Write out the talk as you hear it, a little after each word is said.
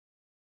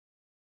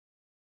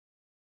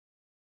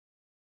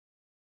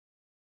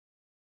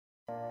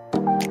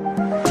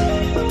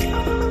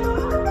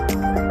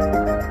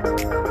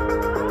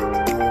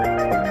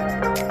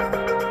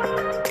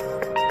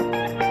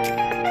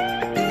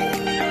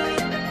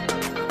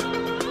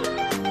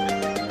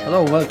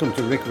Hello, welcome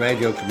to Rick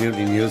Radio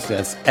Community News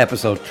Desk,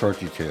 episode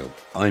 32.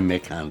 I'm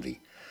Mick Handy.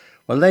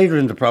 Well, later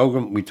in the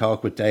programme, we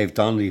talk with Dave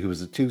Donnelly, who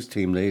is a TOOS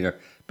team leader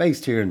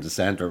based here in the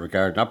centre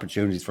regarding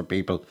opportunities for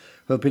people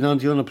who have been on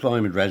the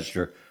unemployment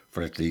register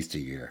for at least a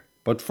year.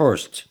 But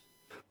first,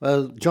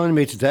 well, joining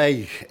me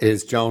today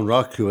is Joan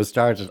Rock, who has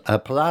started a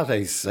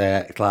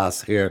Pilates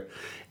class here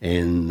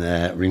in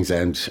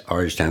Ringsend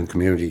Irish Town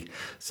Community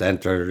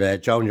Centre.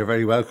 Joan, you're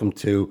very welcome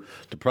to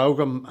the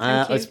programme.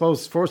 I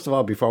suppose, first of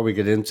all, before we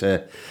get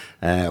into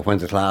when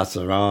the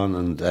classes are on,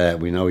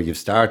 and we know you've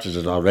started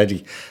it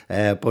already,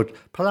 but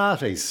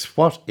Pilates,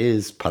 what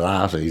is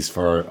Pilates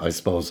for, I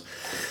suppose,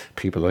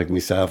 people like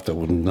myself that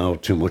wouldn't know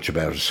too much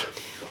about it?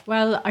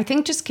 Well, I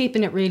think just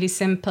keeping it really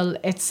simple,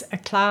 it's a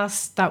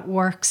class that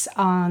works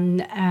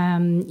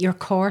on your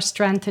core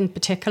strength in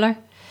particular,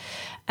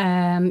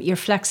 your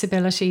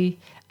flexibility,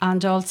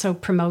 and also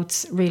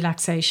promotes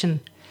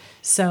relaxation.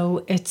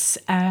 So it's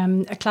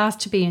a class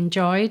to be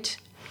enjoyed.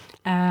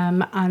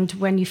 And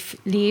when you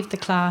leave the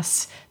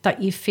class,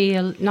 that you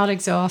feel not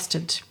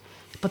exhausted,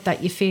 but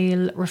that you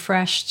feel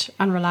refreshed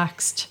and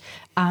relaxed.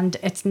 And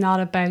it's not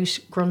about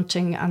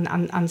grunting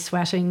and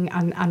sweating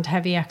and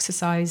heavy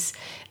exercise.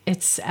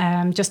 It's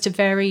just a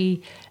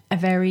very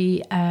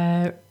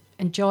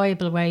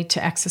enjoyable way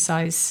to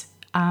exercise.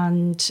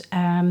 And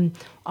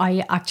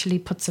I actually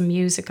put some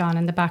music on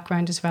in the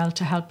background as well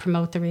to help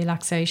promote the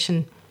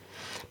relaxation.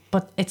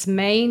 But its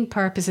main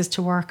purpose is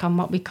to work on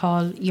what we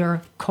call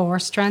your core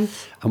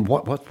strength. And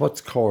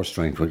what's core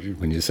strength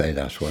when you say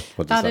that? What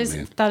does that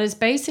mean? That is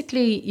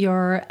basically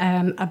your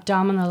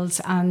abdominals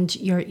and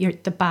your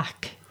the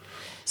back.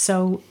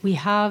 So we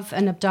have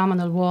an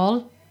abdominal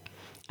wall,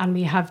 and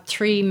we have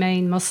three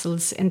main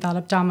muscles in that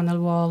abdominal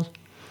wall.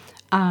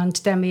 And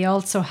then we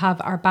also have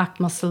our back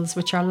muscles,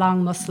 which are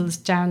long muscles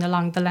down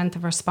along the length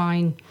of our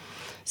spine.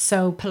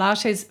 So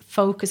Pilates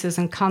focuses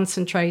and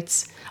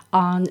concentrates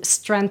on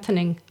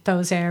strengthening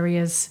those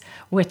areas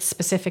with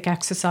specific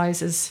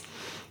exercises.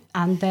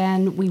 And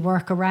then we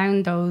work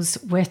around those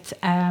with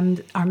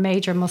our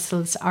major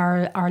muscles,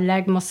 our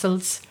leg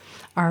muscles,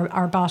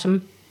 our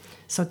bottom.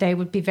 So they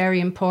would be very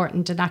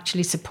important in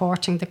actually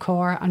supporting the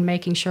core and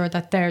making sure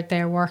that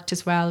they're worked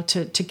as well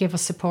to give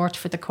us support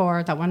for the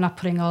core, that we're not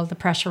putting all the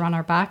pressure on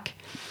our back.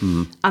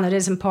 Mm. And it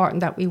is important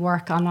that we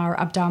work on our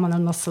abdominal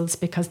muscles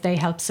because they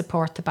help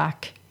support the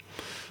back.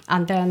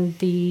 And then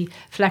the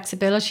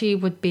flexibility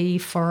would be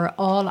for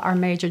all our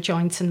major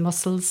joints and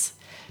muscles,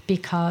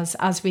 because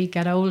as we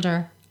get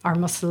older, our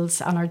muscles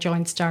and our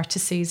joints start to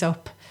seize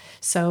up.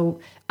 So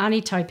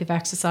any type of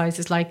exercise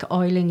is like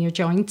oiling your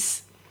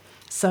joints.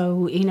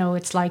 So,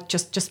 it's like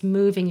just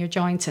moving your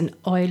joints and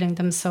oiling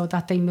them so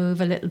that they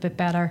move a little bit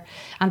better.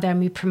 And then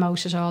we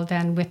promote it all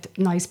then with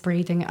nice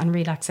breathing and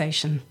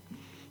relaxation.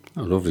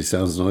 Oh, lovely.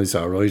 Sounds nice.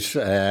 All right.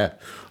 I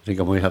think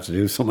I might have to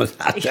do some of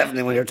that,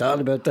 definitely, when you're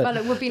talking about that. Well,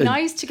 it would be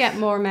nice to get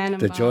more men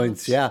involved. The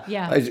joints, yeah.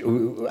 As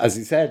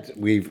you said,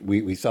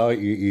 we saw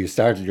you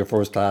started your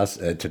first class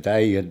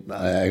today, and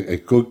a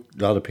good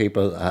lot of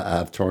people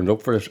have turned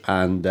up for it,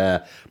 and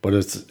but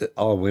it's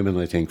all women,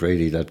 I think,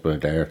 really, that were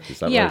there. Is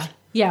that right?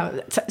 Yeah,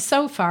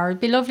 so far it'd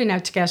be lovely now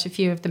to get a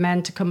few of the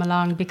men to come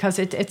along, because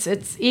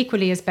it's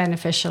equally as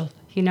beneficial.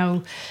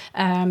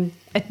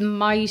 It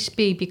might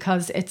be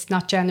because it's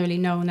not generally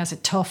known as a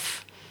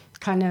tough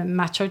kind of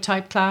macho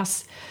type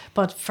class,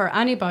 but for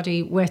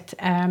anybody with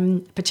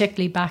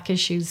particularly back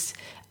issues,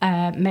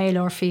 male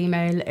or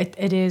female,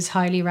 it is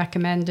highly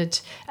recommended,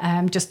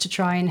 just to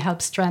try and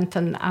help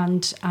strengthen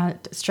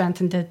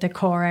strengthen the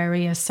core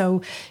area.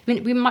 So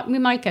we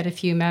might get a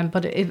few men,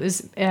 but it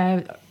was.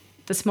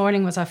 This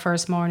morning was our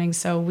first morning,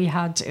 so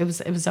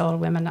it was all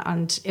women,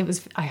 and it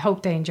was. I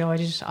hope they enjoyed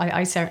it.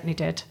 I certainly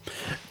did.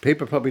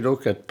 People probably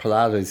look at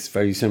Pilates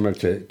very similar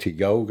to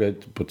yoga,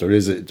 but there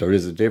is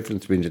a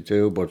difference between the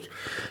two. But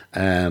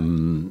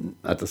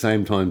at the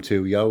same time,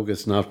 too, yoga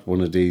is not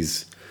one of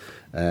these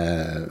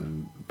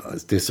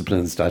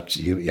disciplines that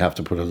you have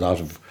to put a lot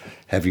of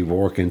heavy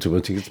work into. I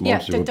think it's more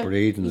to do with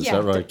breathing. Is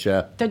that right?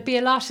 Yeah. There'd be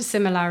a lot of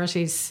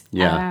similarities.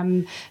 Yeah.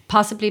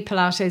 Possibly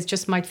Pilates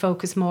just might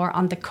focus more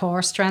on the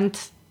core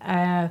strength,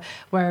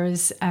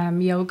 whereas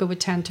yoga would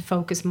tend to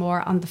focus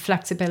more on the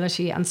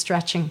flexibility and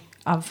stretching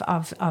of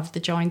the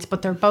joints.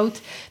 But they're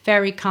both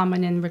very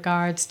common in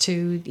regards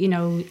to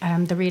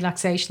the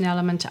relaxation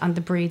element and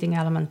the breathing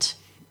element.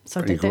 So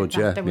there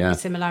would be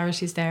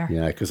similarities there.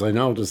 Yeah, because I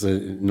know there's a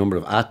number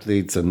of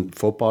athletes and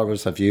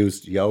footballers have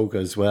used yoga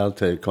as well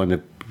to kind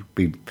of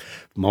be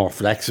more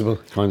flexible,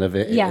 kind of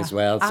as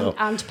well.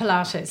 And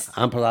Pilates.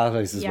 And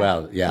Pilates as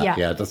well.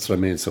 Yeah, that's what I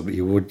mean. So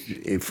you would,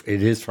 if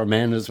it is for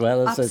men as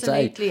well, as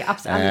absolutely, I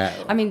say.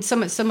 I mean,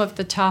 some of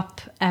the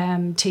top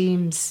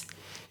teams,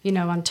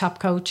 and top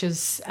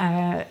coaches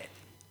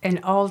in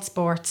all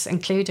sports,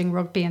 including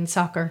rugby and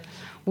soccer,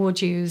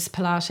 would use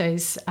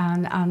Pilates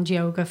and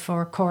yoga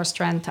for core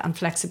strength and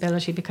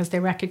flexibility, because they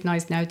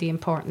recognise now the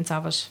importance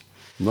of it.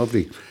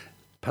 Lovely.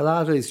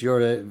 Pilates,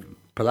 you're a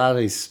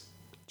Pilates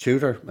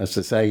tutor, as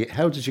to say.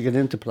 How did you get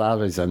into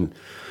Pilates, and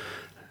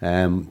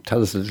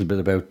tell us a little bit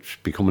about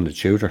becoming a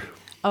tutor?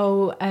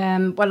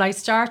 Well, I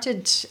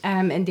started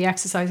in the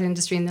exercise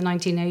industry in the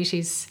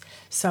 1980s.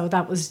 So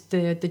that was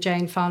the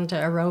Jane Fonda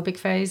aerobic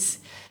phase.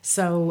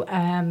 So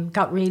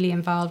got really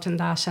involved in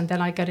that. And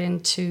then I got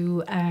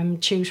into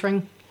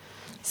tutoring.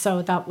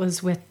 So that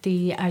was with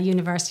the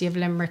University of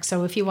Limerick.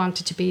 So if you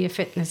wanted to be a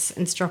fitness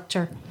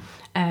instructor,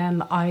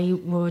 I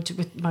would,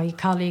 with my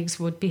colleagues,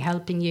 would be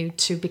helping you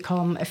to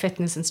become a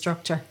fitness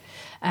instructor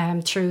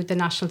through the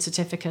national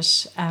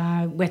certificate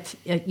with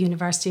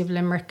University of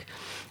Limerick.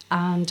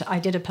 And I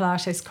did a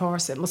Pilates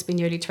course. It must be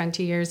nearly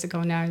 20 years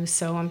ago now.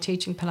 So I'm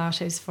teaching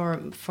Pilates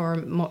for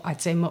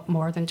I'd say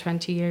more than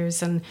 20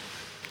 years. And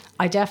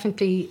I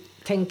definitely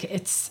think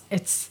it's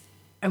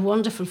a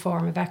wonderful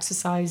form of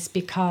exercise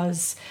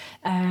because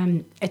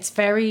while it's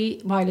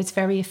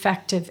very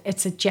effective,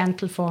 it's a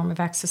gentle form of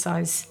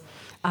exercise.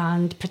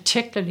 And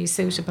particularly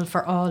suitable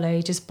for all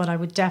ages, but I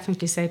would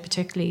definitely say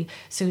particularly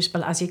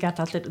suitable as you get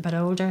that little bit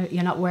older.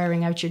 You're not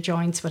wearing out your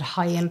joints with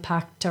high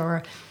impact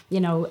or,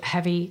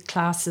 heavy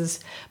classes,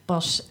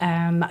 but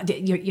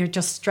you're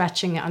just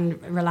stretching and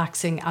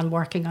relaxing and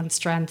working on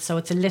strength. So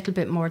it's a little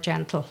bit more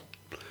gentle.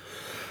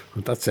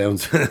 That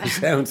sounds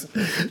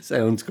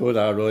sounds good,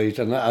 all right.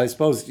 And I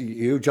suppose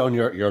you, John,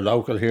 you're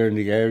local here in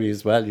the area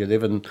as well. You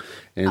live in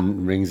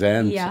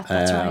Ringsend, yeah,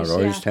 that's right,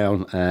 or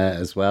Irishtown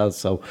as well.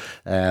 So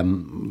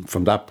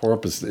from that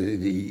purpose,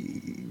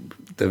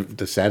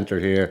 the centre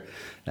here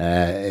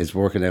is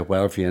working out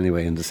well for you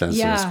anyway, in the sense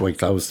that it's quite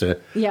close to.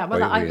 Yeah,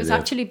 well, I was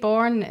actually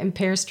born in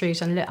Pear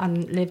Street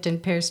and lived in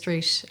Pear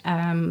Street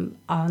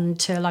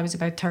until I was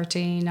about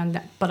 13,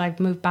 but I've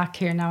moved back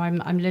here now.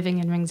 I'm living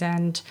in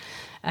Ringsend.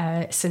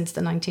 Since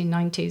the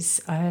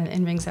 1990s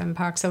in Ringsend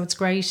Park, so it's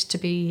great to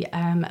be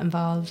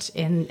involved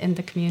in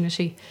the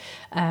community,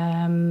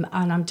 and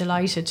I'm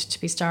delighted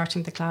to be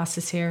starting the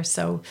classes here.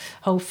 So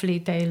hopefully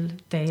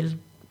they'll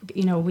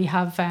we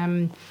have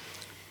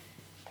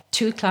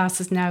 2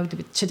 classes now.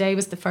 Today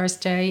was the first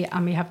day,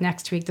 and we have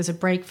next week. There's a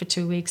break for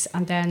 2 weeks,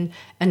 and then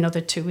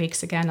another 2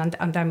 weeks again,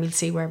 and then we'll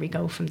see where we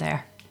go from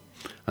there.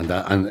 And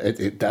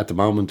at the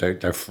moment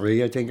they're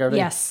free, I think, are they?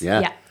 Yes.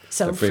 Yeah.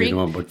 So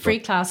free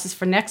classes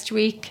for next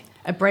week,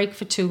 a break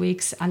for 2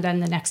 weeks, and then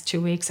the next 2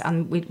 weeks,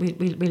 and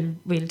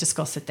we'll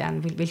discuss it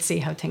then. We'll see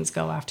how things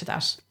go after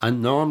that.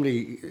 And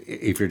normally,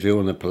 if you're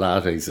doing a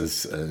Pilates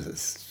as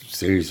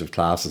series of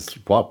classes,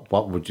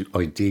 what would you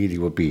ideally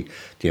would be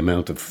the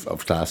amount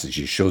of classes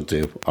you should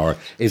do, or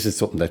is it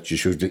something that you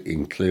should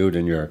include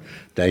in your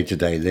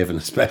day-to-day living,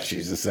 especially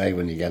as I say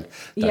when you get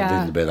that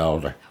little bit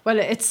older? Well,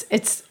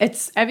 it's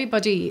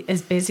everybody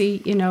is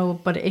busy,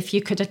 but if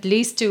you could at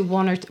least do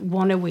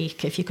one a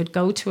week, if you could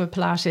go to a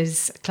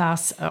Pilates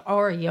class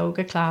or a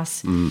yoga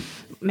class,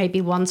 maybe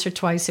once or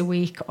twice a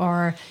week,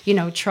 or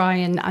try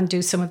and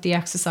do some of the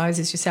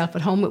exercises yourself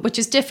at home, which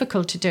is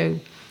difficult to do.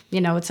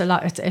 It's a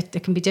lot.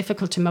 It can be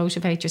difficult to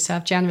motivate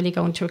yourself. Generally,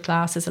 going to a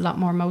class is a lot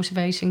more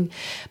motivating.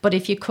 But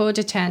if you could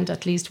attend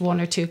at least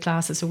 1 or 2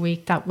 classes a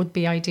week, that would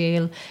be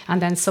ideal.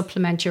 And then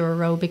supplement your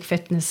aerobic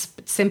fitness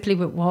simply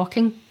with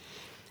walking.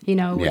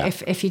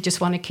 If you just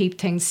want to keep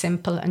things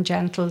simple and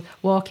gentle,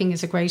 walking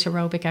is a great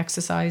aerobic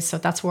exercise. So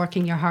that's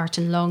working your heart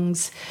and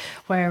lungs,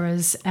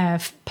 whereas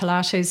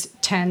Pilates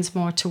tends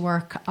more to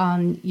work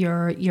on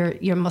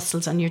your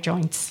muscles and your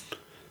joints.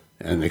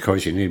 And of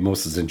course, you need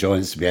muscles and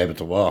joints to be able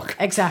to walk.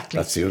 Exactly.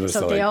 That's the other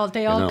side. So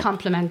they all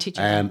complement each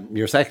other.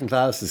 Your second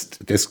class is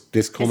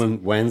this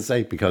coming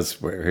Wednesday,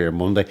 because we're here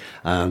Monday,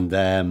 and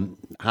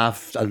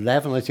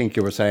 11:30. I think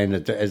you were saying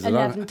that is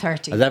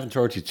 11:30.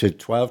 11:30 to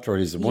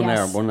 12:30 is a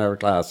 1 hour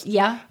class.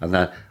 Yeah.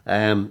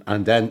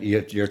 And then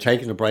you're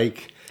taking a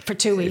break. For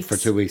 2 weeks. For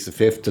 2 weeks, the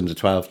 5th and the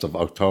 12th of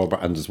October,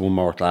 and there's one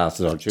more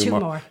class, or two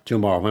more. Two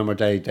more. When were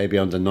they? They be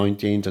on the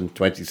 19th and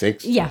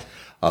 26th. Yeah.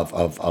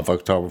 Of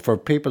October. For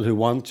people who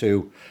want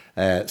to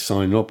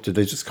sign up, do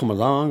they just come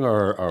along,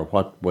 or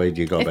what way do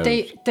you go about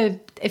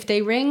it? If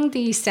they ring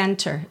the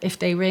centre, if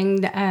they ring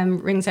the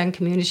Ringsend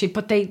Community,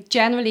 but they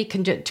generally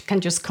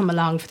can just come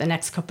along for the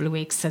next couple of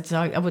weeks. So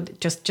I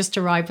would just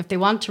arrive. If they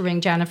want to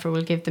ring, Jennifer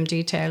will give them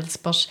details,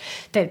 but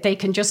they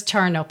can just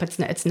turn up.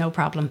 It's no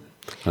problem.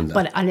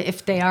 And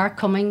if they are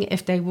coming,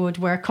 if they would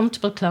wear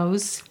comfortable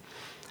clothes,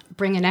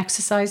 bring an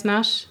exercise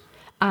mat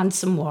and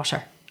some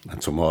water.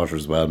 And some water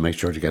as well. Make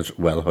sure to get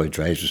well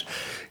hydrated.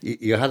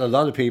 You had a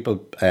lot of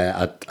people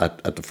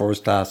at the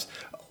first class.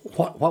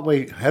 What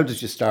way? How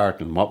did you start?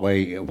 And what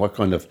way? What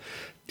kind of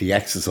the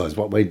exercise?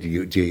 What way do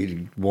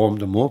you warm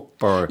them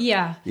up? Or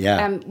yeah.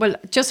 Well,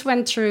 just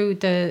went through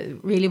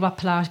what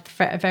Pilates,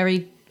 a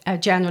very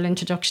general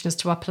introduction as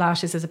to what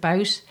Pilates is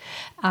about,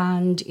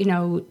 and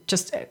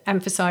just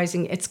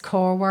emphasising its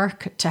core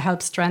work to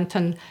help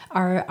strengthen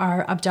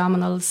our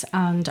abdominals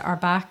and our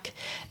back.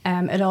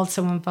 It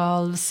also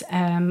involves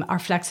our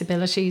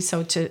flexibility,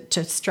 so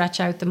to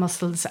stretch out the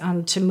muscles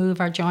and to move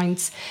our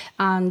joints,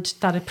 and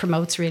that it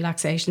promotes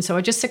relaxation. So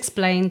I just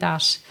explained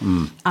that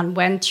and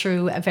went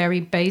through a very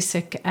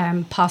basic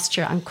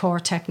posture and core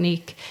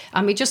technique.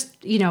 And we just,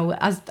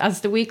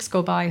 as the weeks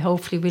go by,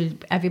 hopefully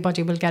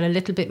everybody will get a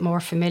little bit more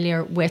familiar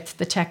familiar with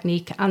the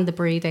technique and the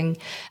breathing,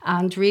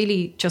 and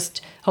really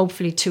just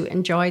hopefully to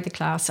enjoy the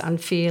class and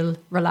feel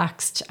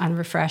relaxed and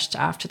refreshed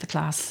after the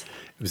class.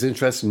 It was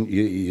interesting,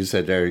 you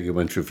said there you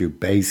went through a few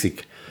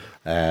basic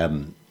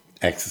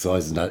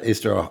exercises and that.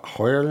 Is there a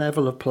higher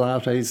level of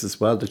Pilates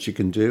as well that you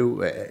can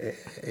do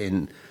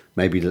in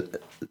maybe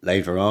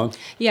later on?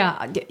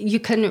 Yeah, you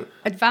can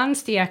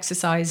advance the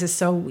exercises.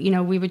 So,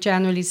 we would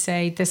generally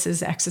say this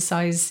is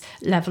exercise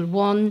level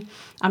 1,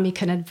 and we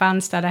can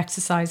advance that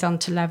exercise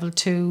onto level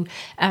 2.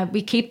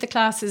 We keep the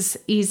classes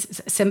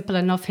simple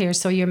enough here.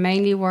 So you're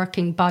mainly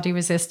working body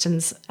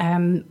resistance,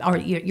 or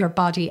your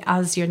body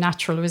as your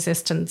natural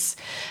resistance.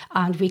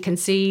 And we can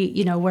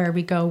see, where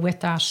we go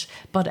with that.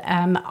 But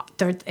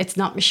it's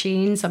not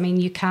machines. I mean,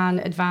 you can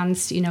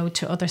advance,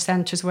 to other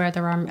centres where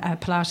there are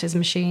Pilates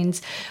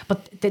machines. But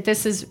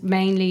this is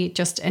mainly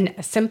just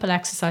a simple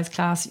exercise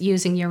class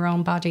using your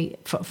own body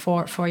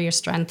for your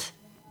strength.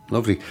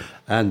 Lovely.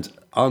 And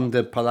on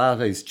the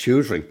Pilates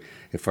tutoring,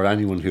 if for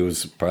anyone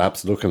who's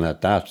perhaps looking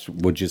at that,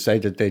 would you say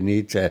that they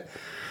need to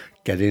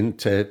get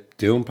into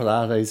doing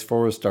Pilates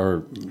first,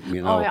 or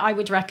I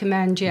would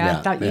recommend,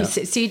 that you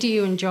see, do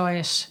you enjoy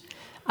it?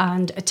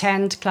 And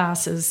attend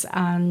classes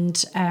and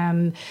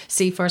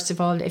see, first of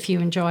all, if you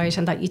enjoy it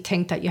and that you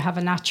think that you have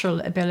a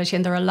natural ability.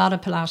 And there are a lot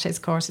of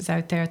Pilates courses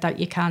out there that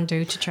you can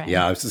do to train.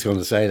 Yeah, I was just going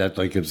to say that,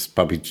 like, it was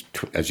probably,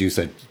 as you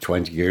said,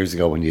 20 years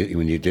ago when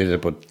you did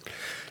it, but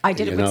I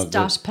did it with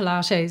Stott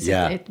Pilates.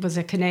 Yeah. It was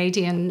a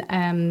Canadian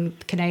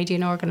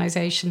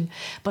organisation,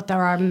 but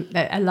there are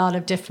a lot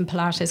of different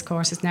Pilates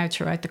courses now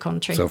throughout the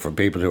country. So for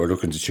people who are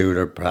looking to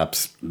tutor,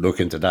 perhaps look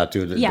into that,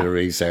 do the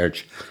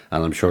research,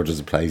 and I'm sure there's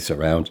a place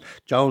around.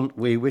 Joan,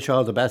 we wish you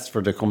all the best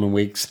for the coming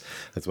weeks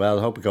as well.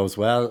 Hope it goes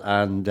well,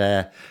 and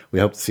we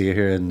hope to see you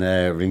here in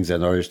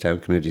Ringsend Irish Town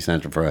Community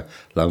Centre for a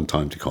long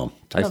time to come.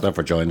 Thanks a lot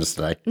for joining us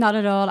today. Not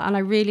at all, and I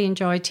really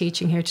enjoyed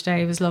teaching here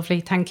today. It was lovely.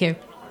 Thank you.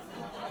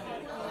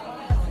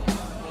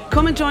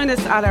 Come and join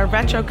us at our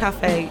Retro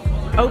Cafe,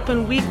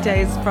 open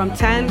weekdays from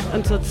 10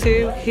 until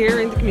 2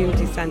 here in the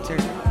community centre.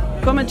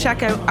 Come and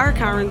check out our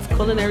Karen's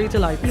Culinary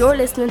Delights. You're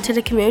listening to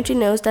the Community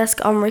News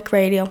Desk on Rick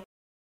Radio.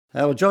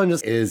 Well, joining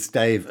us is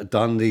Dave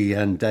Donnelly,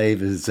 and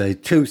Dave is a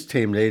TOOS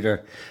team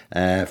leader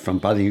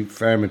from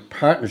Ballyfermot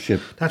Partnership.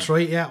 That's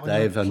right, yeah.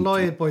 Dave, I'm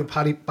employed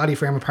by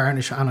Ballyfermot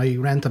Partnership, and I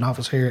rent an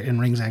office here in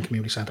Ringsend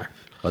Community Centre.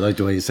 I like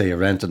the way you say you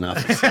rent an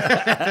office.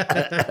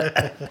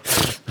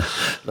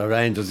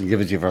 Lorraine doesn't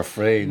give it to you for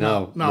free.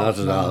 No, not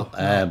at all.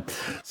 No.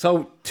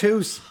 So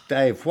TOOS,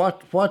 Dave,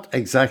 what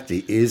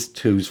exactly is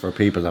TOOS for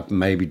people that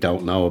maybe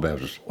don't know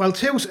about it? Well,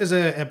 TOOS is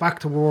a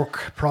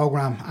back-to-work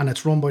programme, and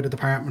it's run by the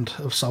Department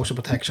of Social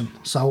Protection.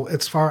 So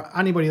it's for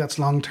anybody that's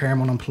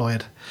long-term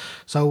unemployed.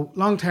 So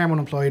long-term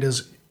unemployed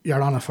is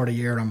you're on it for a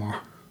year or more.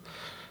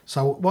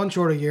 So once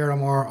you're a year or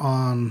more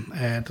on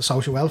the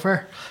social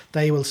welfare,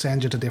 they will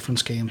send you to different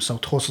schemes. So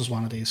TOOS is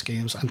one of these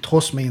schemes, and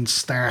TOOS means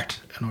start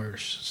in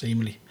Irish,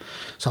 seemingly.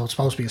 So it's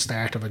supposed to be a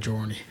start of a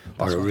journey.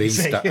 Or a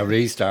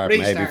restart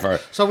maybe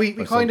for. So we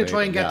kind of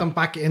try and get them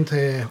back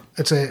into,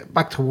 it's a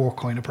back to work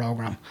kind of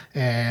programme.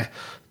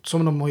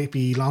 Some of them might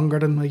be longer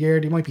than a year.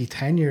 They might be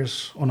 10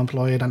 years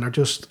unemployed and they're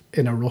just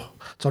in a rut.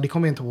 So they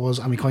come into us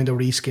and we kind of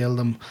reskill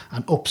them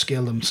and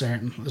upskill them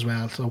certain as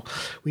well. So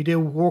we do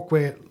work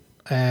with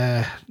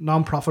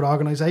non-profit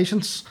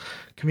organisations,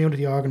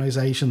 community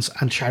organisations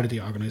and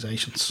charity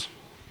organisations.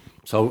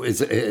 So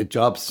is it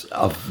jobs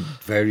of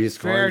various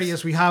kinds?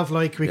 Various. We have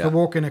we could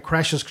work in a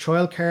creches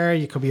childcare,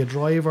 you could be a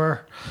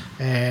driver,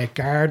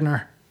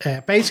 gardener.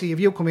 Basically, if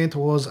you come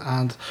into us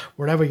and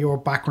wherever your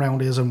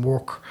background is in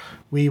work,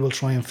 we will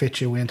try and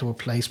fit you into a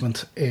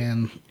placement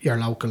in your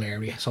local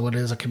area. So it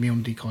is a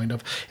community kind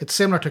of. It's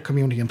similar to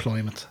community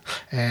employment.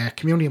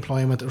 Community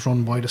employment is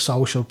run by the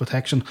Social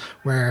Protection,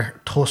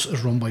 where TOOS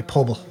is run by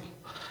Pobal.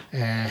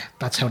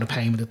 That's how the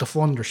payment. The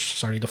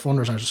funders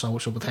are the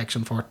Social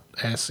Protection for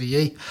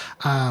CE,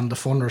 and the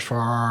funders for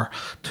our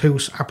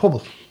TOOS are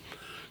Pobal.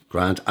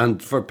 Grant.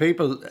 And for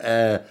people,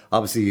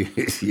 obviously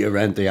you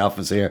rent the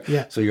office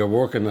here, so you're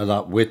working a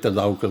lot with the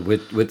local,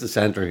 with the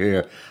centre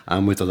here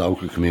and with the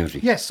local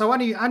community. Yes, so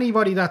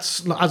anybody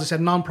that's, as I said,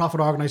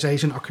 non-profit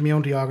organisation or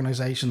community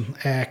organisation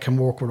can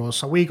work with us.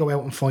 So we go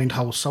out and find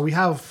hosts. So we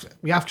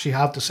actually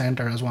have the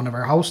centre as one of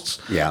our hosts.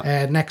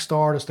 Yeah. Next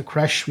door is the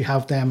creche, we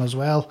have them as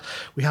well.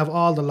 We have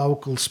all the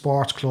local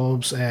sports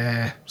clubs,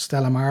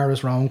 Stella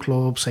Mara's Round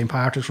Club, St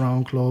Patrick's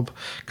Round Club,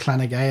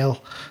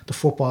 Clanagale, the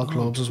football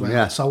clubs as well.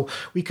 Yeah. So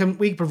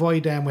we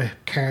provide them with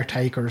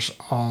caretakers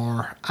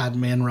or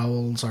admin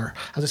roles, or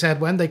as I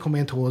said, when they come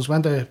into us,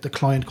 when the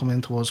client come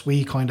into us,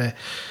 we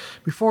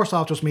first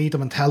off just meet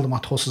them and tell them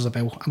what TOOS is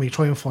about, and we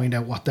try and find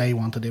out what they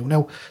want to do.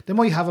 Now, they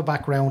might have a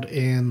background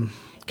in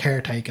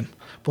caretaking,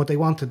 but they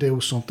want to do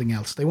something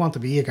else. They want to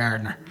be a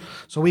gardener.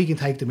 So we can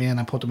take them in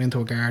and put them into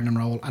a gardening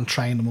role and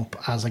train them up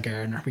as a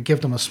gardener. We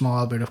give them a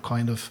small bit of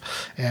kind of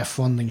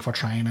funding for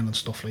training and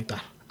stuff like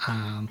that.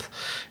 and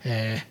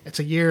it's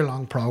a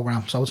year-long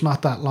programme, so it's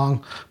not that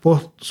long.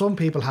 But some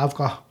people have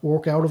got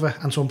work out of it,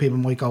 and some people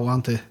might go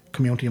on to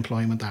community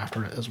employment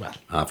after it as well.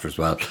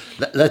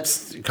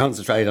 Let's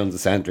concentrate on the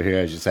centre here,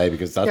 as you say,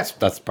 because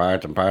that's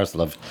part and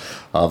parcel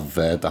of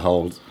the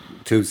whole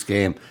TOOS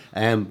scheme.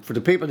 For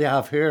the people you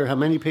have here, how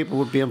many people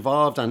would be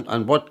involved,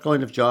 and what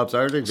kind of jobs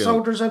are they doing?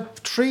 So there's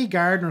 3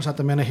 gardeners at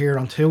the minute here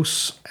on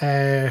TOOS.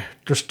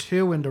 There's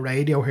 2 in the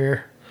radio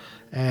here.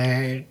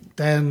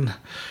 Then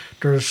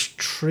there's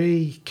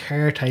 3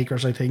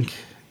 caretakers, I think.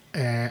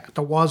 There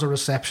was a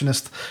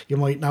receptionist. You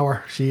might know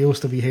her. She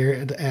used to be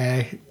here.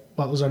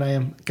 What was her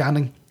name?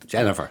 Ganning.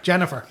 Jennifer.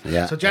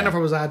 Yeah. So Jennifer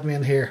was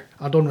admin here.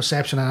 I done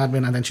reception and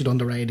admin, and then she done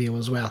the radio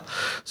as well.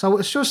 So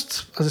it's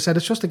just, as I said,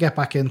 it's just to get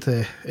back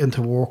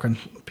into work, and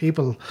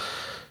people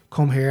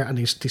come here and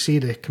they see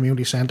the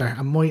community centre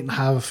and mightn't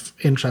have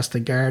interest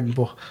in garden,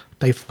 but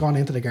they've gone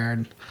into the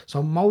garden.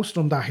 So most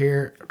of them that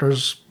here,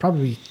 there's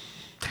probably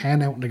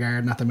 10 out in the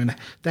garden at the minute.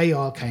 They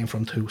all came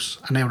from TOOS,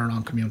 and now they're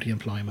on community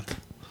employment.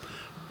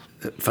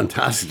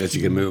 Fantastic that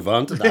you can move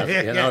on to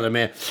that. You know what I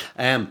mean?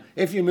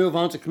 If you move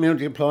on to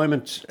community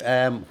employment,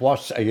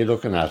 what are you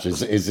looking at?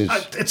 Is it?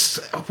 It's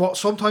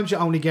sometimes you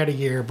only get a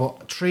year,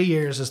 but 3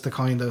 years is the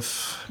kind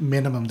of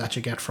minimum that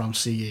you get from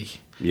CE.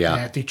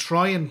 Yeah. They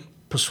try and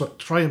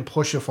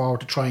push you forward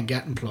to try and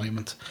get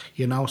employment,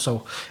 you know.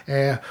 So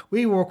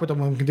we work with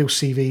them, and we can do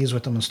CVs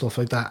with them and stuff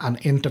like that, and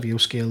interview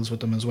skills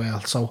with them as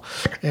well. So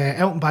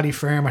out in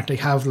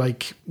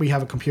Ballyfermot, we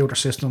have a computer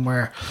system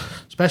where,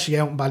 especially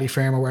out in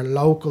Ballyfermot, where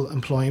local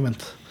employers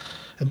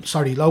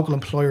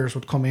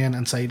would come in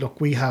and say,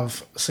 look, we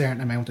have a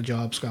certain amount of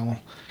jobs going.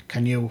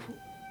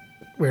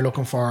 We're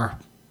looking for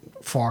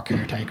 4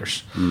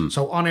 caretakers.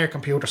 So on our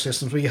computer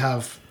systems, we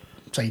have,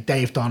 say,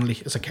 Dave Donnelly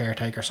is a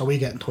caretaker, so we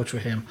get in touch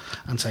with him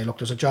and say, look,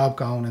 there's a job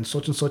going in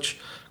such and such,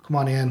 come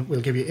on in,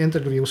 we'll give you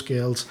interview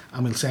skills,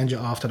 and we'll send you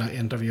off to that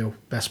interview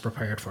best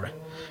prepared for it.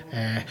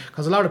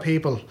 Because a lot of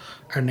people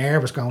are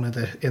nervous going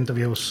into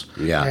interviews,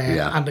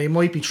 and they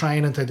might be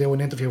training to do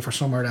an interview for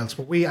somewhere else,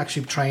 but we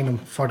actually train them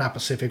for that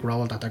specific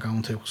role that they're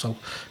going to. So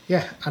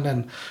and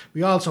then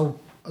we also,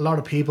 a lot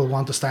of people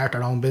want to start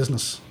their own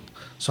business,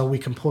 so we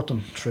can put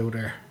them through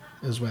there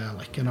as well,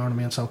 you know what I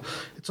mean? So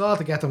it's all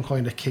to get them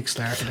kind of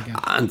kick-started again.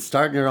 And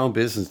starting your own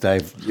business,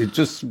 Dave, you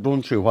just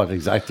run through what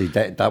exactly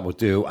that would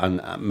do,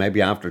 and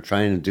maybe after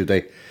training,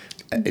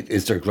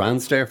 is there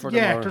grants there for them?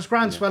 Yeah, there's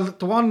grants. Yeah. Well,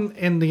 the one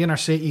in the inner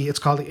city, it's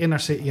called the Inner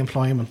City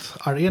Employment,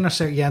 or Inner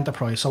City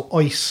Enterprise, so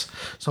ICE.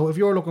 So if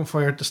you're looking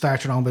to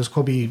start your own business, it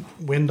could be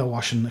window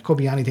washing, it could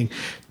be anything.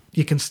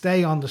 You can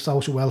stay on the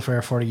social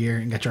welfare for a year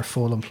and get your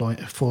full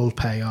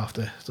pay off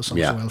the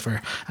social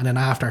welfare, and then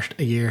after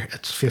a year,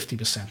 it's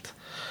 50%.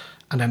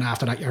 And then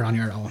after that, you're on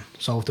your own.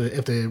 So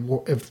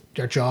if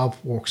your job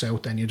works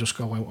out, then you just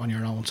go out on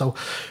your own. So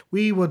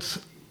we would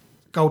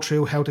go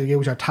through how to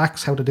use your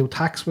tax, how to do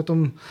tax with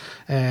them.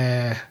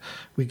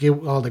 We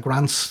give all the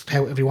grants,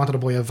 if you wanted to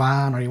buy a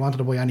van or you wanted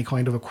to buy any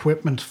kind of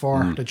equipment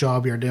for the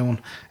job you're doing.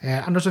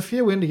 And there's a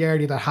few in the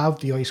area that have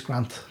the ICE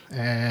grant.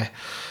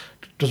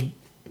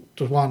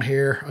 There's one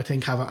here, I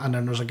think, and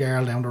then there's a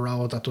girl down the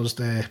road that does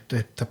the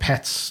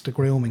pets, the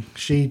grooming.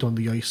 She done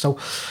the ICE. So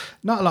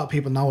not a lot of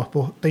people know it,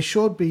 but they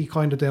should be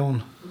kind of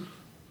doing.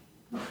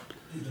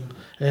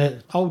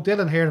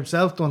 Dylan here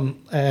himself done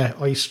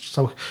ICE.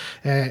 So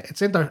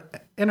it's in their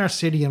Inner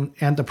City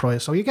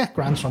Enterprise. So you get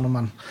grants from them,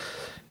 and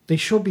they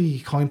should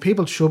be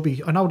people should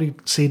be. I know they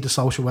see the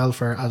social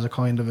welfare as a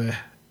kind of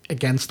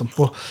against them,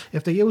 but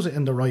if they use it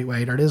in the right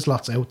way, there is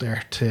lots out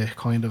there to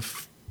kind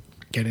of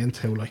get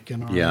into,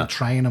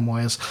 training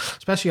wise,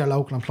 especially our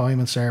local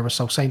employment service.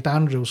 So St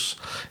Andrews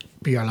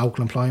be our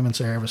local employment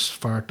service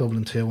for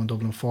Dublin 2 and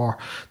Dublin 4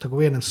 to go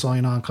in and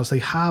sign on, because they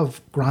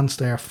have grants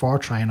there for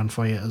training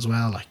for you as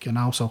well,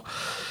 so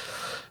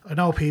I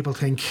know people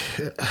think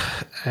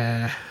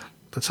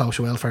that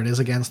social welfare is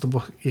against them,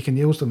 but you can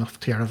use them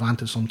to your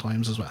advantage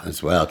sometimes as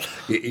well.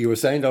 You were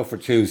saying, though, for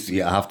TOOS,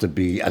 you have to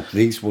be at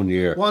least 1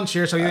 year. 1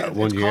 year, so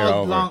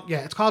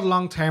it's called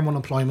long-term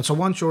unemployment. So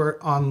once you're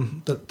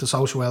on the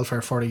social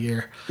welfare for a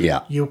year,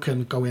 you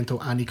can go into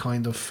any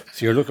kind of.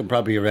 So you're looking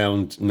probably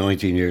around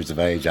 19 years of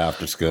age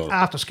after school.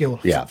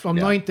 From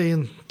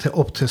 19 to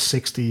up to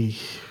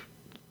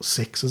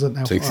 66, is it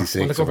now?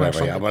 66 or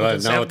whatever, Well,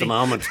 now at the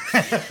moment,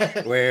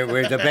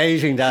 we're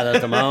debating that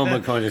at the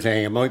moment, kind of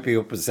thing. It might be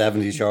up at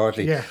 70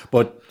 shortly. Yeah.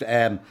 But,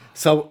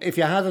 so if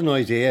you had an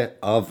idea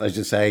of, as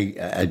you say,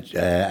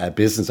 a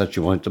business that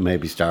you want to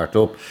maybe start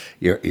up,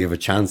 you have a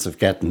chance of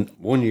getting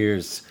 1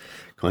 year's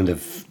kind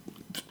of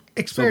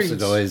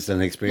subsidised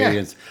and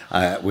experience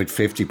with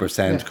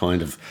 50%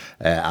 kind of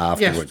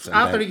afterwards.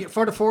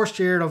 For the first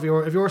year if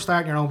you're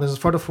starting your own business,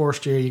 for the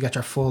first year you get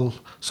your full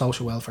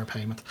social welfare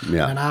payment,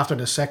 and after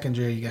the second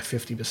year you get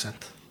 50%.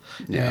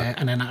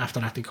 And then after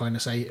that they kind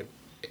of say,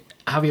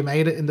 have you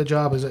made it in the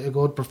job? Is it a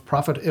good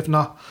profit? If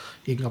not,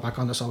 you can go back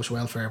on the social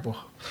welfare. But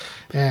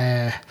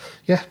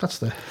that's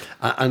the.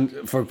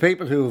 And for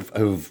people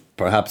who've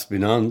perhaps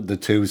been on the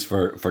TOOS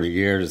for a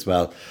year as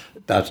well,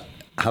 that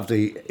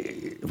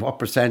what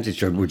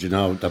percentage, or would you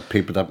know, that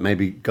people that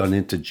maybe gone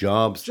into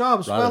jobs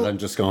rather than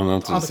just going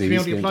on to the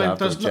community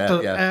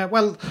employment?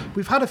 Well,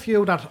 we've had a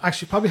few that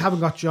actually probably haven't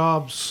got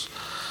jobs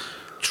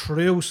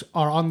through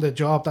or on the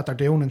job that they're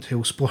doing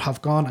into, but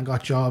have gone and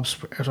got jobs.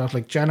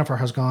 Like Jennifer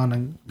has gone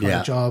and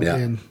got a job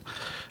in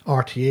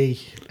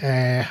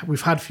RTE.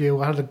 We've had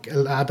few. I had a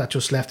lad that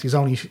just left. I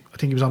think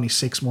he was only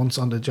 6 months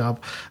on the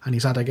job, and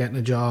he's had to get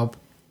a job.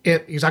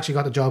 He's actually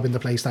got a job in the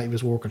place that he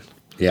was working.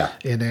 Yeah.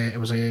 It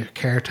was a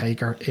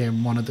caretaker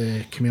in one of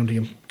the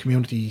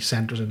community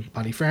centres in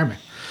Ballyfermot.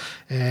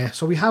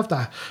 So we have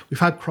that. We've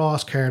had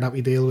Cross Care that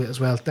we deal with as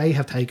well. They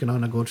have taken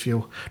on a good few.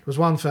 There was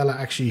one fella,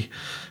 actually,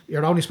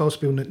 you're only supposed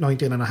to be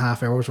 19 and a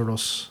half hours with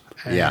us.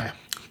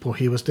 But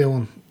he was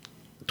doing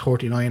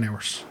 39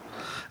 hours.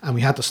 And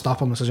we had to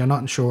stop him and says, you're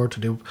not insured to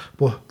do.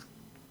 But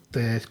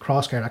the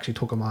Cross Care actually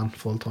took him on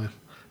full time.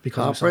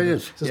 Because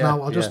brilliant. He says,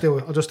 no, I'll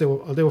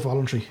do a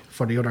voluntary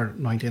for the other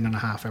 19 and a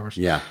half hours.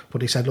 Yeah.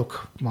 But he said,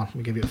 look, come on,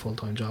 we'll give you a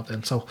full-time job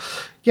then. So,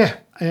 yeah.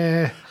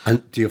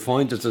 And do you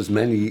find that there's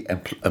many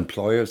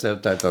employers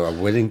out there that are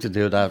willing to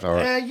do that?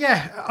 Or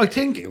yeah, I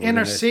think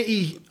inner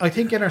city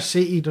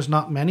there's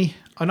not many.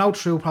 I know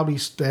through probably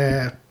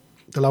the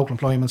local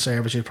employment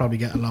service, you'd probably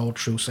get a load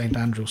through St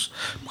Andrews,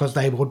 because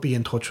they would be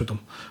in touch with them.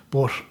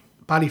 But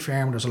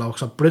Ballyfermot, there's a lot.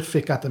 So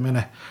Britvic at the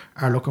minute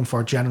are looking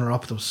for general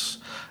operatives,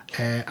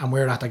 and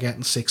we're at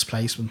getting 6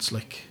 placements.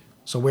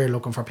 So we're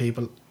looking for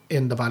people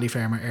in the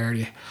Ballyfermot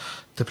area.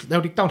 They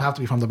don't have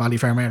to be from the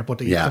Ballyfermot area, but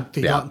they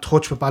got in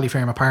touch with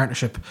Ballyfermot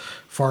Partnership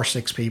for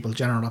 6 people,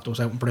 general operatives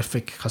out in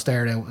Britvic, because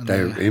they're out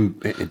in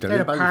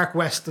they're Park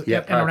West, in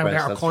around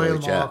there, or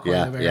Coilmore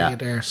kind of area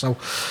there. So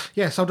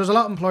so there's a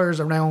lot of employers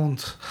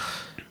around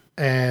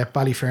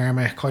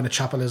Ballyfermot, kind of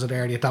Chapel Lizard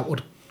area, that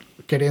would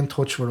get in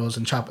touch with us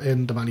in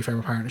the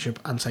Ballyfermot Partnership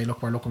and say,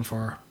 look, we're looking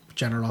for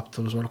general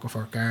operatives, we're looking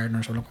for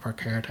gardeners, we're looking for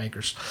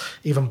caretakers,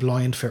 even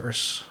blind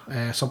fitters.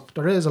 So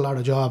there is a lot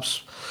of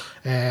jobs.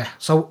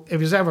 So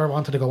if you ever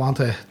wanted to go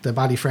onto the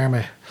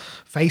Ballyfermot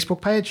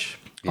Facebook page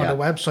or the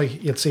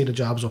website, you'll see the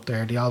jobs up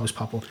there. They always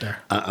pop up there.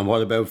 And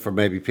what about for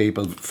maybe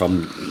people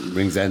from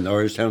Ringsend,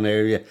 Irishtown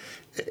area,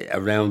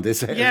 around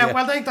this area? Yeah,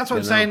 well, that's what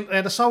I'm saying.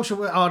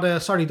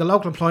 The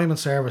local employment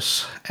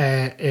service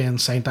in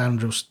St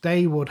Andrews,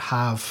 they would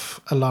have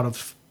a lot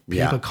of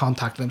people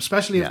contact them,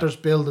 especially if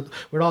there's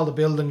with all the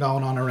building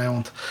going on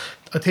around.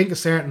 I think a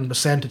certain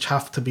percentage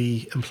have to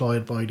be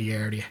employed by the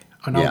area.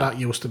 I know that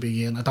used to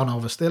be in. I don't know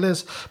if it still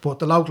is, but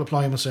the local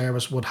employment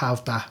service would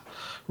have that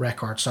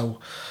record.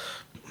 So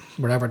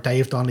wherever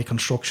Dave Donnelly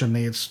Construction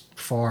needs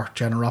for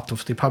general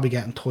operatives, they probably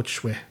get in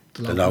touch with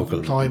the local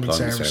employment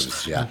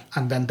service.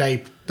 And then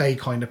they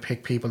kind of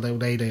pick people that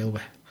they deal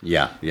with.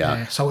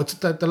 So it's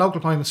the local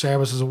employment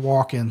service is a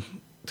walk-in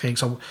thing.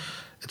 So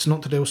it's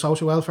nothing to do with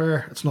social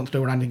welfare. It's nothing to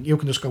do with anything. You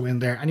can just go in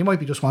there, and you might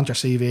just want your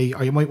CV,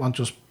 or you might want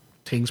just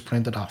things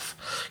printed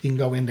off. You can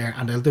go in there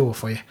and they'll do it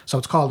for you. So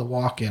it's called a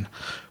walk-in.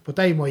 But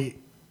they might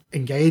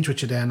engage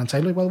with you then and say,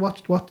 well,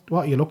 what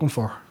are you looking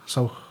for?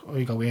 So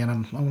you go in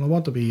and I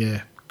want to be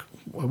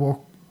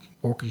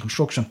work in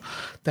construction.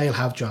 They'll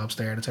have jobs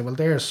there. They say, well,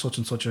 there's such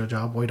and such a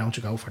job, why don't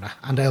you go for that?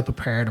 And they'll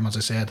prepare them, as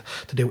I said,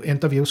 to do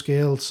interview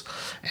skills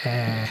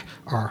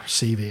or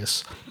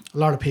CVs. A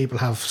lot of people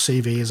have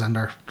CVs and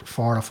they're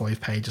 4 or 5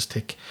 pages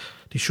thick.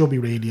 They should be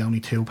really only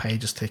 2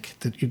 pages thick.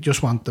 You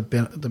just want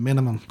the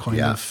minimum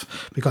kind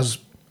of, because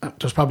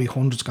there's probably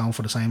hundreds going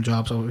for the same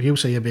job. So if you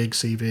see a big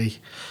CV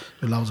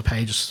with loads of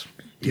pages,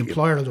 the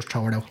employer will just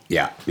throw it out.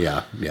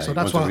 So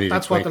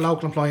that's what the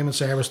local employment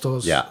service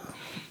does.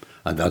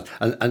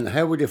 And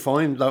how would you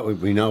find that?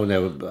 We know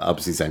now,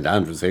 obviously St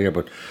Andrews here,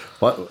 but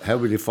how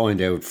would you find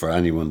out for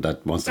anyone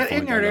that wants to find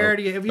out? In your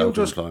area, if you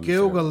just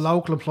Google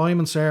local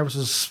employment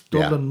services,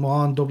 Dublin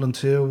 1, Dublin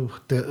 2,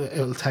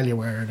 it'll tell you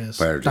where it is.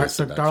 They're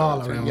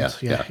all around.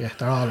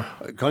 They're all.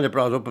 I kind of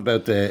brought up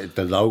about the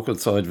local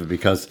side of it,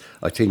 because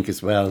I think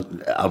as well,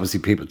 obviously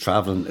people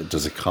travelling,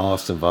 there's a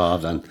cost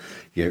involved, and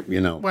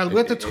you know. Well,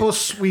 with the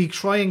TUS, we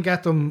try and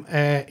get them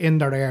in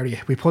their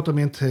area. We put them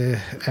into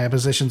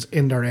positions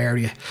in their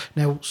area.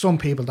 Now, some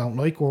people don't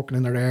like working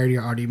in their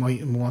area, or they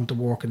might want to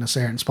work in a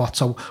certain spot,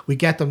 so we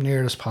get them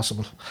near as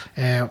possible.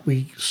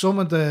 Some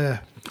of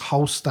the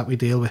hosts that we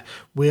deal with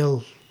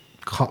will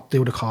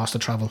do the cost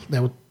of travel.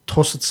 Now,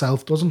 TUS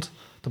itself doesn't.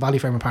 The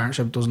Ballyfermot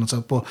Partnership doesn't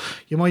itself, but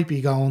you might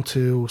be going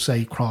to,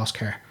 say, Cross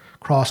Care.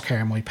 Cross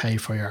Care might pay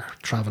for your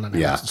travel and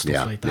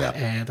stuff like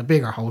that. The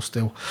bigger hosts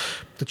do.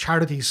 The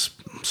charities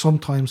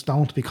sometimes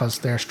don't, because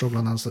they're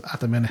struggling at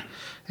the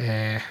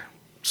minute.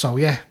 So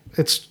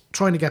it's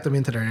trying to get them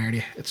into their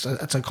area. It's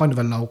a kind of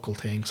a local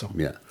thing. So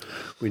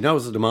we know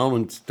at the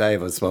moment,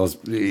 Dave, I suppose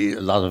a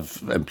lot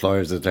of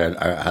employers out there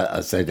I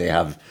say they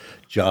have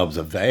jobs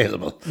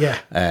available.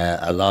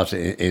 A lot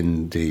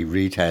in the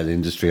retail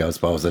industry, I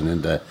suppose, and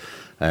in the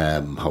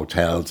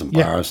hotels and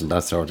bars and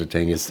that sort of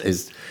thing.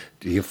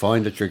 Do you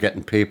find that you're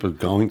getting people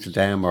going to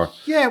them, or?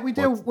 Yeah, we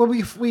do. Well,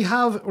 we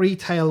have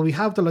retail. We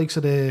have the likes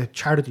of the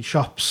charity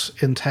shops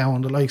in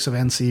town, the likes of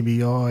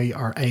NCBI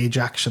or Age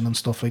Action and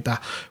stuff like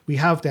that. We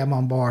have them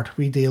on board.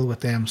 We deal with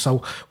them.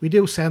 So we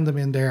do send them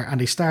in there, and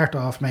they start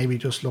off maybe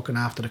just looking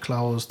after the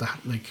clothes, that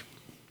like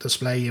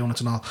display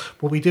units and all.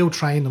 But we do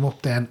train them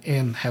up then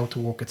in how to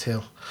work a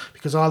till,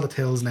 because all the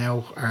tills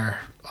now are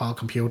all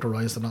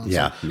computerized and all.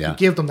 Yeah, so yeah. we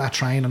give them that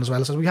training as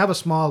well. So we have a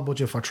small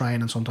budget for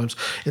training sometimes.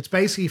 It's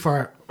basically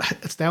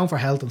it's down for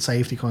health and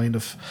safety kind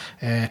of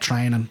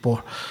training,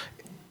 but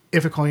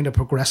if it kind of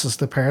progresses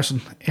the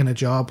person in a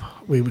job,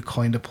 we would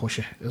kind of push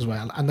it as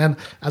well. And then,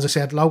 as I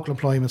said, local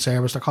employment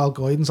service, they're called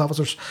guidance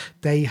officers.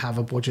 They have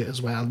a budget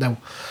as well. Now,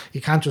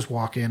 you can't just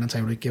walk in and say,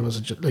 right, give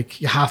us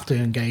you have to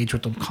engage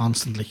with them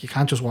constantly. You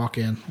can't just walk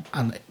in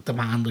and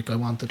demand, like, I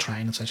want the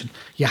training session.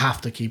 You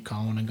have to keep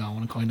going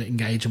and kind of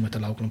engaging with the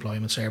local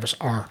employment service,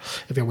 or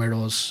if you're with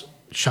us,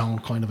 showing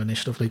kind of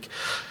initiative. Like,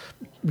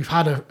 we've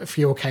had a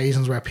few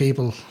occasions where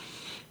people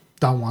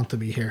don't want to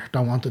be here,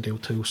 don't want to do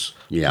TOOS.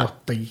 Yeah.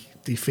 But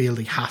they feel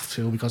they have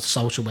to because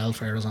social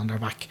welfare is on their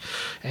back.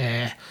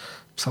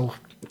 So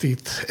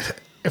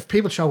if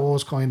people show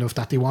us kind of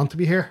that they want to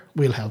be here,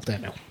 we'll help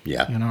them out.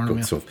 Yeah, you know what I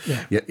mean? stuff.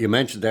 Yeah. You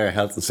mentioned there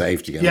health and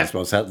safety, and I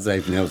suppose health and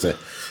safety now is a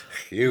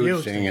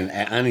huge thing in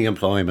any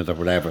employment or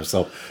whatever.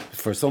 So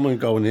for someone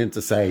going in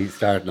to say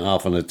starting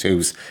off on a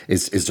TOOS,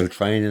 is there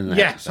training?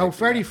 Yeah, so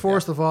very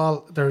first of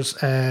all,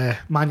 there's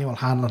manual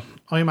handling.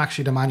 I'm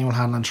actually the manual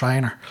handling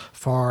trainer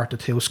for the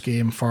TOOS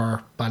scheme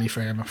for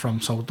Ballyfermot from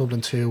Dublin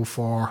 2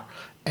 for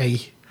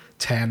 8,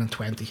 10 and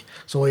 20.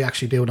 So I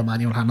actually do the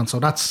manual handling. So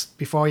that's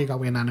before you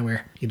go in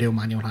anywhere, you do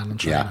manual handling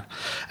training. Yeah.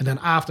 And then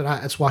after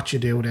that, it's what you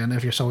do then.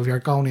 If you're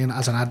going in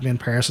as an admin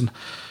person,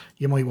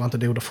 you might want to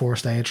do the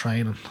first aid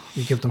training.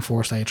 You give them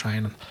first aid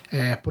training.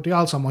 But they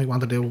also might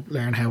want to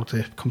learn how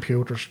to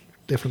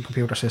different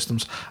computer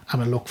systems,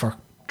 and we look for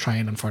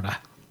training for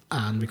that.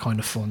 And we kind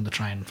of fund the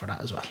training for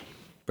that as well.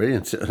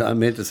 Brilliant. I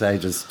meant to say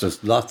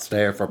there's lots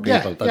there for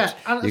people that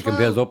you can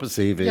build up a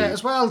CV. Yeah,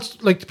 as well,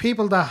 like the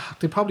people that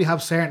they probably have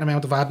a certain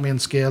amount of admin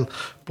skill,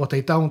 but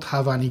they don't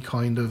have any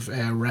kind of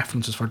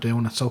references for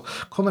doing it. So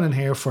coming in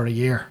here for a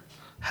year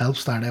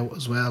helps that out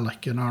as well.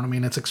 Like, you know what I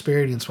mean? It's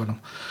experience for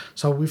them.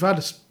 So we've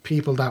had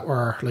people that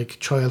were like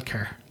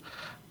childcare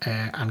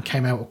and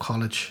came out of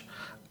college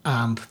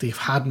and they've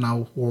had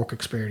no work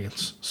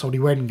experience. So they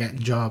weren't getting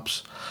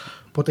jobs.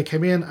 But they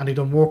came in and they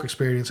done work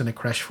experience in a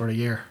creche for a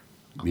year.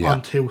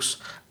 On TOOS,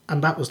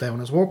 and that was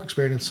down as work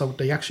experience. So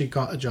they actually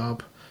got a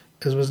job.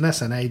 It was an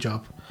SNA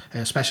job,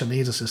 a special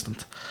needs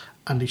assistant,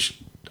 and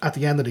at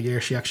the end of the year,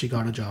 she actually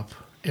got a job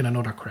in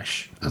another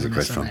creche as an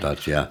SNA. From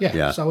that,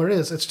 yeah. So it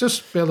is. It's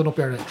just building up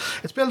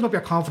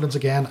your confidence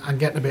again and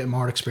getting a bit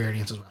more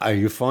experience as well. Are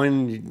you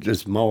finding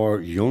there's more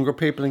younger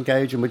people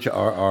engaging with you,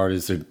 or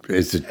is it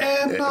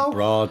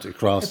broad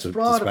across the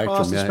spectrum?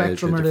 Across the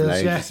spectrum, it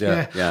is.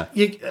 Yeah.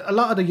 A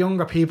lot of the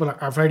younger people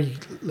are very.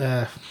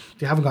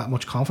 They haven't got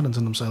much confidence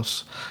in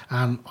themselves,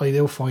 and I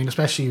do find,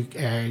 especially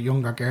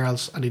younger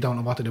girls, and they don't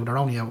know what to do. They're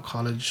only out of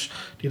college.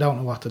 They don't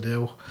know what to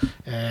do.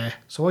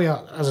 So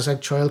as I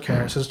said,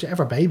 childcare says, do you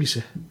ever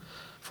babysit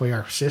for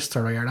your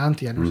sister or your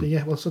auntie? And I say,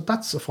 yeah, well, so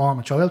that's a form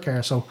of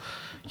childcare. So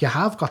you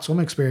have got some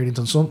experience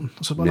in something.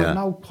 I said, well, I have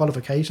no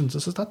qualifications. I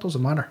said, that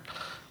doesn't matter.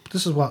 But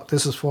this is what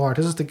this is for.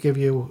 This is to give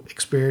you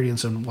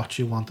experience in what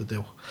you want to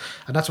do.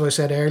 And that's what I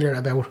said earlier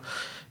about,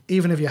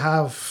 even if you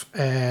have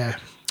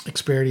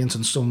experience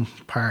in some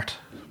part,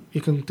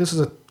 this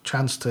is a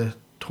chance to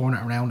turn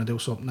it around and do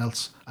something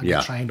else and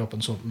get trained up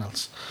in something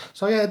else.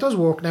 So yeah, it does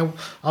work. Now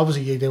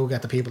obviously you do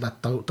get the people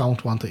that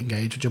don't want to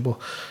engage with you,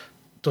 but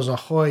there's a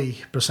high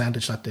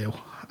percentage that do,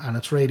 and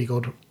it's really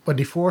good. When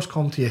they first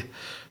come to you,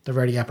 they're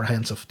very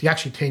apprehensive. They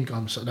actually think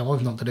now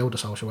I've nothing to do with the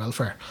social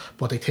welfare,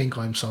 but they think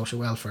I'm social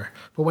welfare.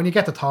 But when you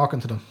get to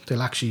talking to them,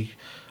 they'll actually,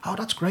 oh,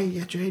 that's great,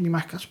 yeah, Jamie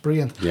Mac, that's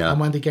brilliant. And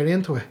when they get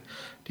into it,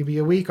 they'll be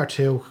a week or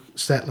two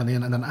settling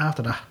in, and then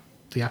after that,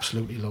 they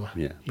absolutely love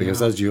it. Yeah,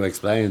 because as you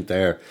explained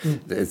there,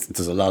 there's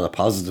a lot of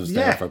positives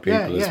there for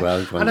people as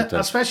well. And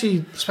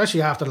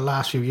especially after the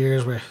last few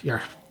years where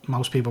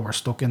most people were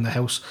stuck in the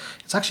house,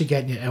 it's actually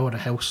getting you out of the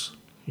house.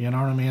 You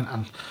know what I mean?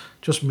 And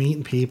just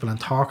meeting people and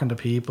talking to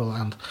people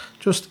and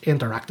just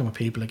interacting with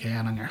people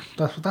again. And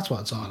that's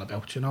what it's all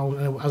about. You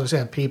know, as I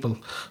said,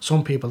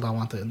 some people don't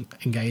want to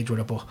engage with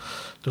it, but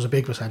there's a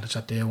big percentage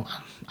that do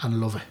and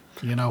love it.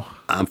 You know.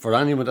 And for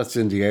anyone that's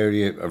in the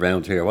area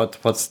around here,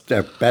 what's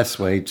their best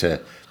way to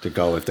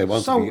go if they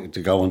want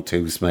to go on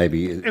TOOS?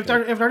 Maybe if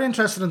they're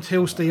interested in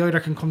TOOS, they either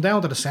can come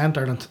down to the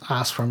centre and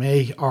ask for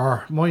me,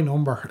 or my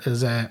number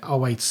is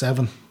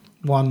 087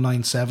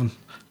 197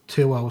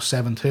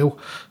 2072.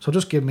 So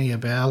just give me a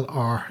bell,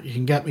 or you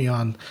can get me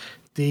on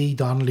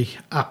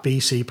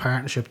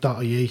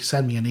ddonnelly@bcpartnership.ie.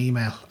 Send me an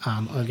email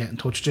and I'll get in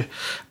touch with you,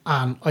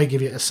 and I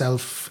give you a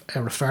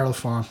referral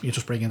form. You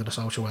just bring into the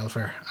social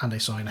welfare and they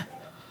sign it.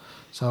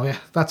 So yeah,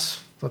 that's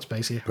That's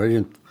basically it.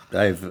 Brilliant.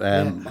 Dave,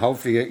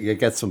 hopefully you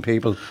get some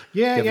people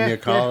giving you a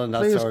call and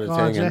that please, sort of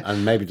God, thing,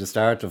 and maybe the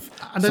start of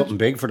something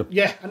big for them.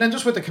 Yeah, and then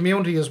just with the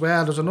community as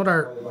well, there's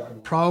another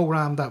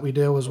programme that we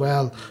do as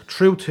well,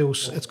 through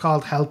TOOS. It's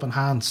called Helping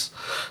Hands.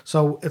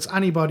 So it's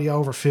anybody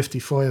over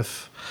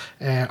 55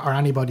 or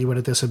anybody with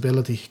a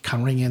disability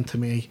can ring into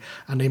me,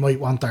 and they might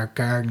want their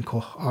garden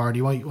cut, or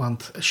they might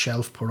want a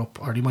shelf put up,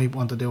 or they might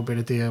want to do a bit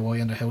of DIY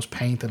in the house,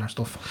 painting or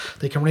stuff.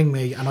 They can ring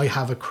me, and I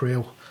have a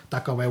crew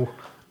that go out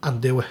and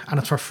do it, and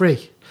it's for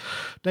free.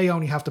 They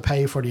only have to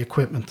pay for the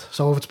equipment.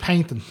 So if it's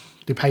painting,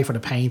 they pay for the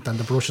paint and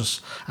the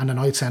brushes, and then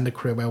I'd send a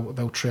crew out,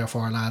 about 3 or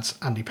 4 lads,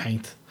 and they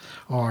paint,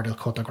 or they'll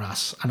cut the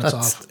grass, and it's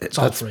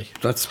all free.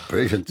 That's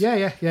brilliant.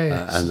 Yeah.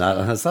 And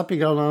has that been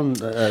going on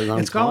a long time?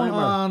 It's going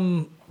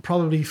on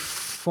probably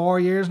 4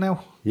 years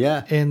now.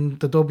 Yeah. In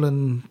the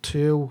Dublin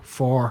 2,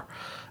 4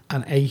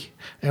 and 8.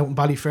 Out in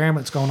Ballyfermot,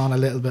 it's going on a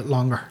little bit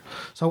longer.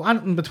 So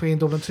anything between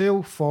Dublin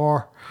 2,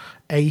 4,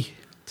 8,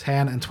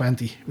 10 and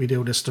 20, we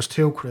do this. There's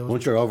 2 crews.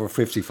 Once you're over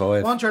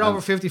 55. Once you're over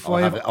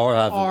 55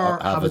 or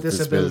have a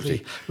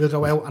disability, we'll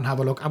go out and have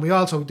a look. And we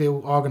also do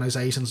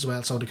organisations as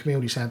well. So the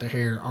community centre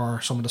here,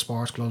 or some of the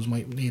sports clubs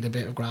might need a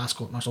bit of grass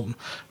cutting or something.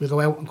 We'll go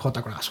out and cut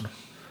the grass for them.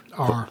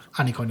 Or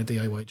any kind of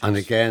DIY jobs. And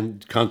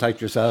again, contact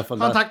yourself on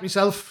Contact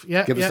myself,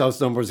 yeah. Give us those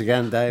numbers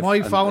again, Dave.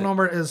 My phone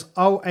number is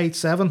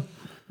 087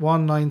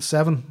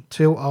 197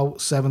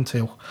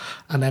 2072.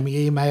 And then my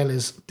email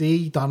is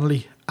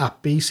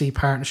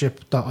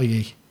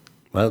ddonnelly@bcpartnership.ie.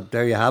 Well,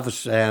 there you have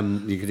it.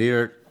 You could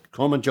either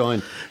come and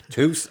join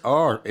TOOS,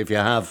 or if you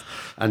have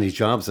any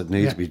jobs that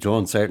need to be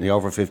done, certainly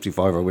over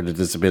 55 or with a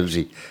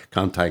disability,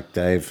 contact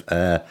Dave.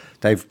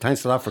 Dave,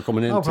 thanks a lot for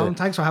coming in. No problem.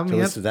 Thanks for having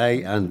me us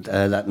today and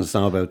letting us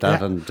know about that.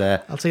 Yeah. And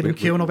I'll see them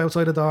queuing up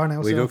outside the door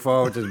now. We look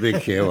forward to the big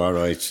queue. All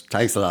right.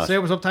 Thanks a lot. See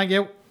what's up. Thank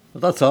you.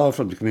 Well, that's all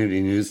from the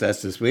Community News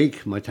Desk this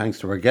week. My thanks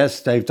to our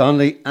guests, Dave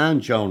Donnelly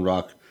and Joan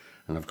Rock.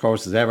 And of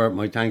course, as ever,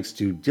 my thanks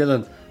to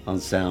Dylan on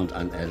sound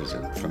and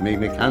editing. From me,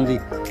 Mick Handy,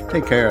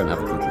 take care and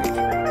have a good week.